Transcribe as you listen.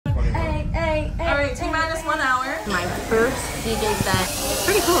DJ set.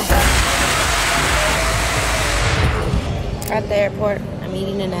 Pretty cool. We're at the airport. I'm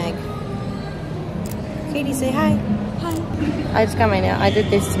eating an egg. Katie, say hi. Hi. I just got my nail. I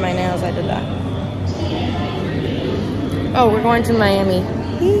did this to my nails. I did that. Oh, we're going to Miami.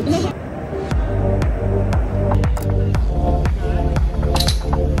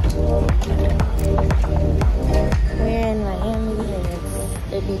 We're in Miami and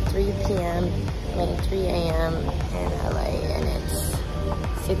it'd be 3 p.m. I mean 3 a.m. in LA and it's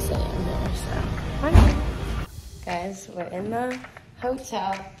 6 a.m. here, so. Guys, we're in the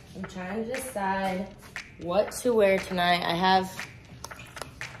hotel. I'm trying to decide what to wear tonight. I have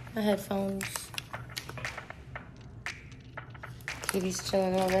my headphones. Katie's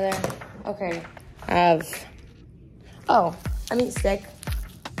chilling over there. Okay, I have, oh, I mean stick.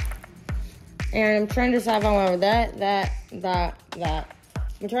 And I'm trying to decide if I want to wear that.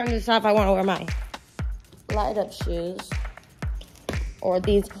 I'm trying to decide if I want to wear my light up shoes or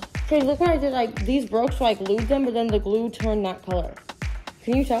these. Okay, look what I did. Like, these broke, so I glued them, but then the glue turned that color.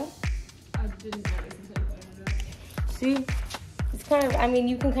 Can you tell? I didn't notice until you pointed it out. See? It's kind of, I mean,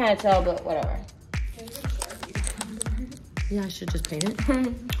 you can kind of tell, but whatever. Yeah, I should just paint it.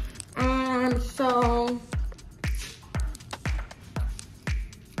 So,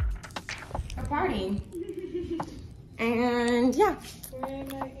 a party. And yeah. We're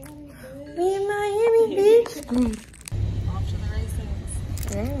in Miami Beach. Off to the races.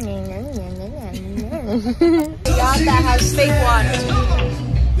 Yacht that has fake water.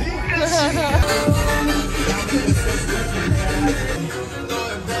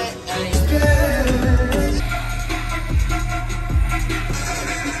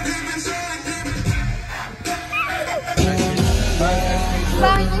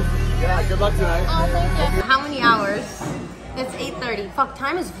 Yeah, good luck tonight. Oh, thank you. How many hours? It's 8:30. Fuck,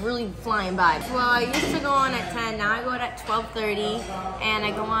 time is really flying by. Well, I used to go on at 10. Now I go on at 12:30. And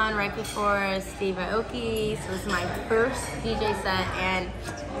I go on right before Steve Aoki. So this is my first DJ set. And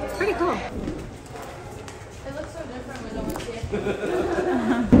it's pretty cool. It looks so different when no one's here.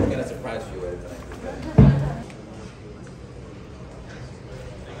 I'm gonna surprise you with tonight.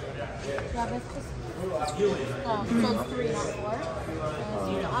 Yeah, but it's just... Oh, so it's 3, not 4?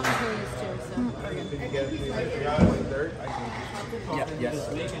 I'm curious too, so we're good. Yeah, yes.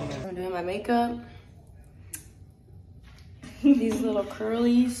 I'm doing my makeup. These little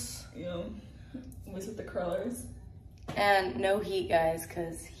curlies. Yo, what's with the curlers? And no heat, guys,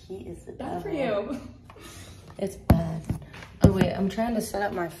 because heat is the devil. Bad for you. It's bad. Oh, wait, I'm trying to set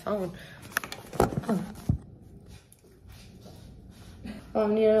up my phone. Oh, I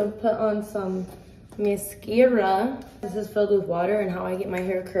need to put on some mascara. This is filled with water, and how I get my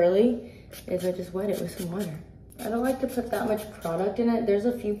hair curly is I just wet it with some water. I don't like to put that much product in it. There's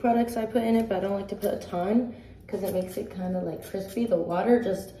a few products I put in it, but I don't like to put a ton because it makes it kind of like crispy. The water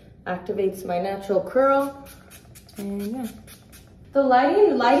just activates my natural curl. And yeah. The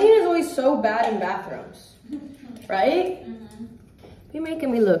lighting is always so bad in bathrooms, right? Mm-hmm. Be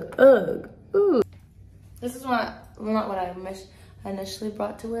making me look ugh. Ooh. This is not what I initially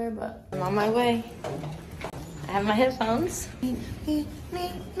brought to wear, but I'm on my way. I have my headphones.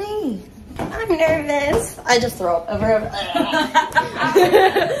 I'm nervous. I just throw up over.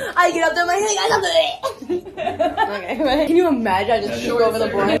 I get up there, my head, okay, can you imagine? I just shoot over the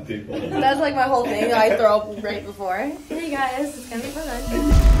board. That's like my whole thing. I throw up right before. Hey guys, it's gonna be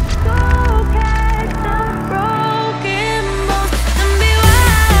fun.